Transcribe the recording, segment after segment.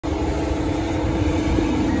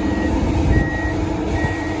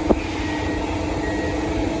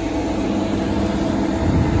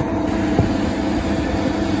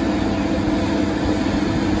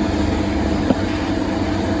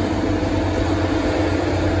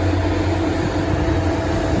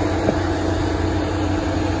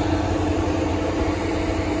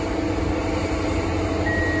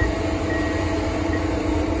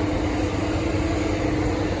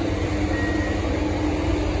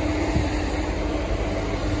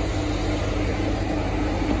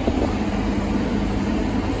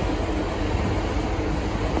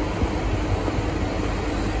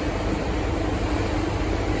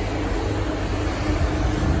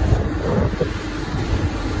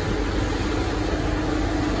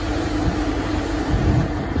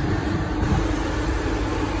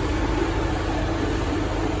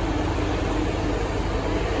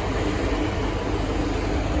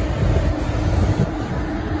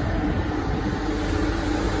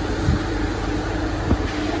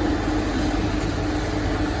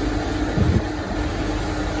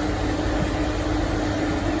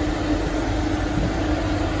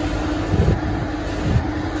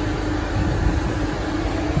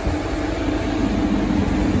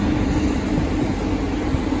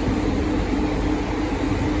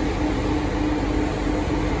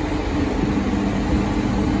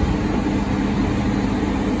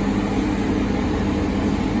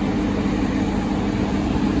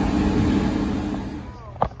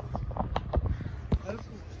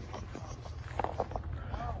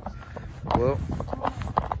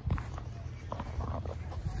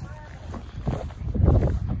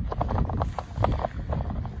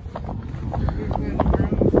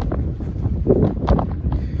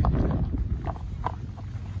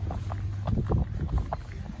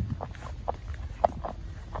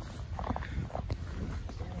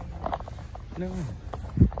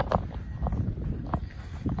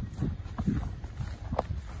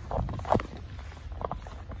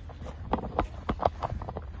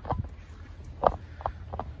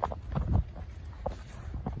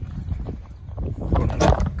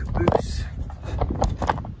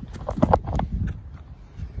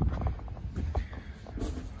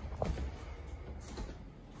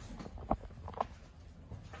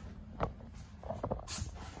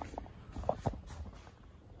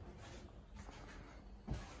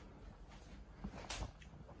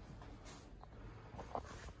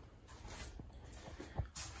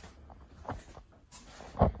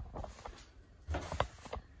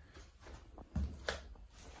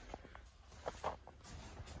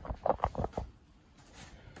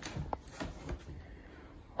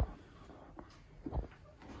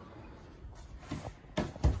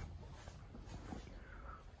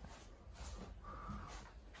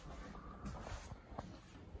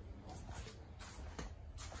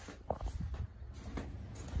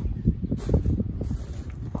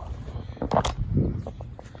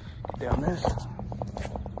is.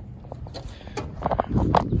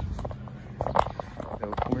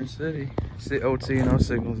 Elkhorn City. See old C&O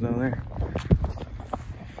signals down there.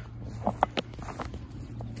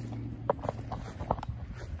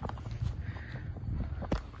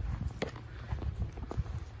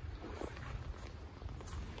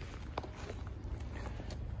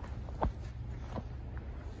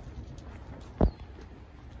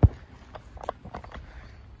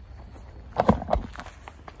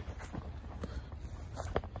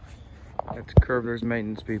 At the curve, there's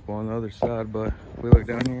maintenance people on the other side, but we look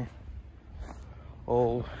down here.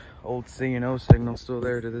 Old C&O signal still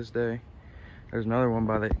there to this day. There's another one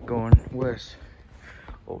by the going west.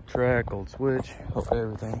 Old track, old switch,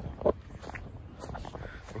 everything.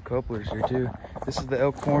 Couplers here too. This is the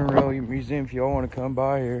Elkhorn Rail Museum. If y'all want to come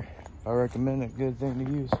by here, I recommend it. Good thing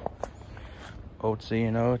to use. Old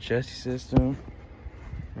C&O chassis system,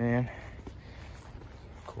 man.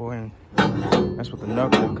 Cool, and that's with the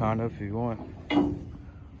knuckle kind of if you want.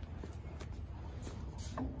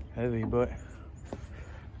 Heavy, but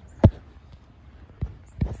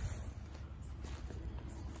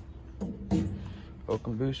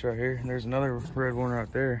oaken boost right here. And there's another red one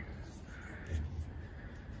right there.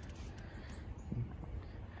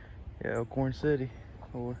 Yeah, Elkhorn City.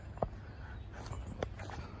 Or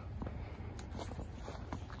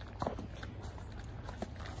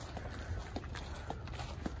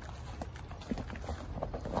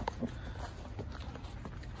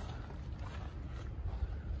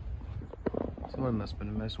someone must have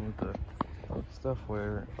been messing with the stuff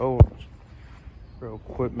where rail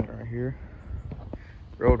equipment right here.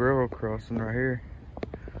 Railroad crossing right here.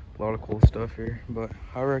 A lot of cool stuff here, but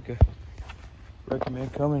I recommend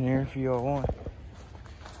coming here if y'all want.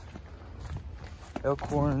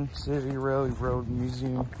 Elkhorn City Railroad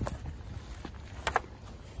Museum.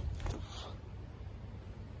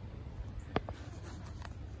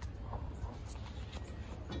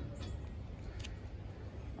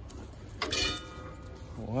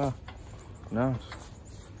 Wow, nice.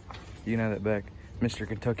 You can have that back, Mr.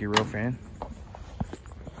 Kentucky Railfan.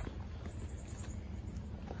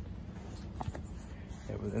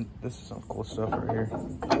 Yeah, but this is some cool stuff right here.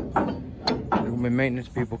 There will be maintenance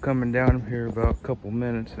people coming down here about a couple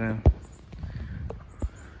minutes now.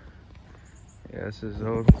 Yeah, this is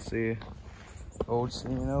old C&O.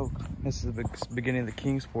 This is the beginning of the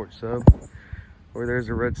Kingsport sub, where there's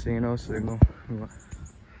a red C&O signal.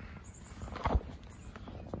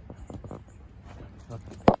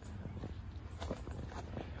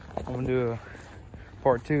 I'm gonna do a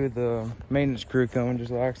part 2 of the maintenance crew coming.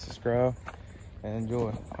 Just like, subscribe, and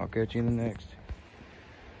enjoy. I'll catch you in the next.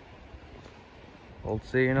 Old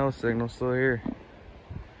C&O signal still here.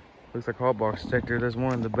 Looks like hot box detector. There's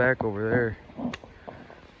one in the back over there.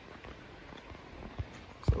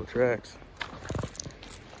 So tracks.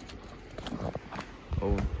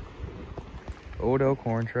 Old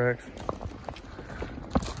Elkhorn tracks.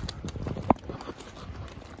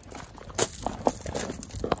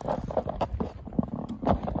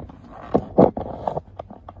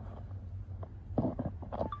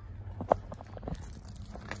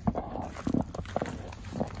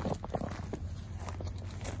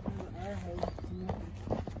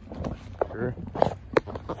 Sure.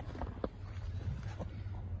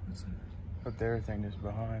 Up there, everything is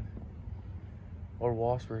behind. Or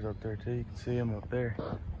waspers up there too. You can see them up there.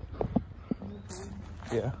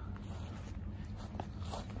 Yeah.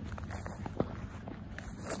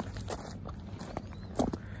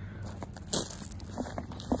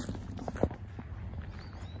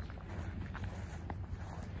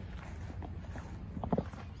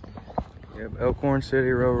 Yep, Elkhorn City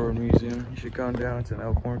Railroad Museum. You should come down. It's in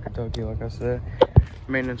Elkhorn, Kentucky, like I said.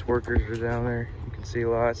 Maintenance workers are down there. You can see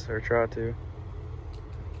lots, or try to.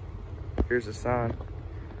 Here's a sign.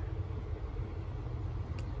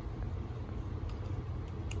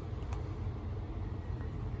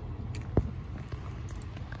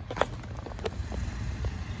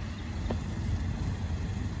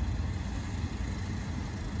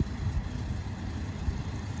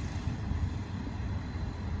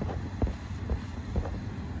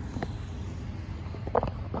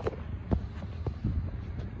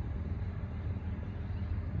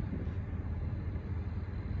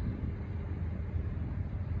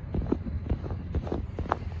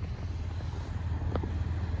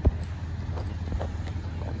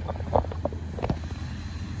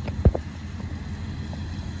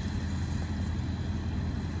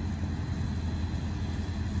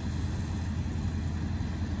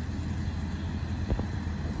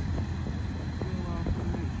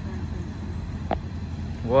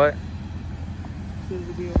 What? Says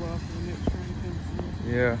it'll be a while for the next train to come through.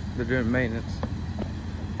 Yeah, they're doing maintenance.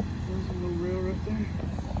 There's a little rail right there.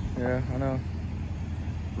 Yeah, I know.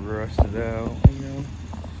 Rusted out, you know.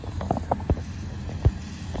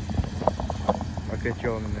 I'll catch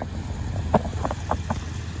y'all in the next one.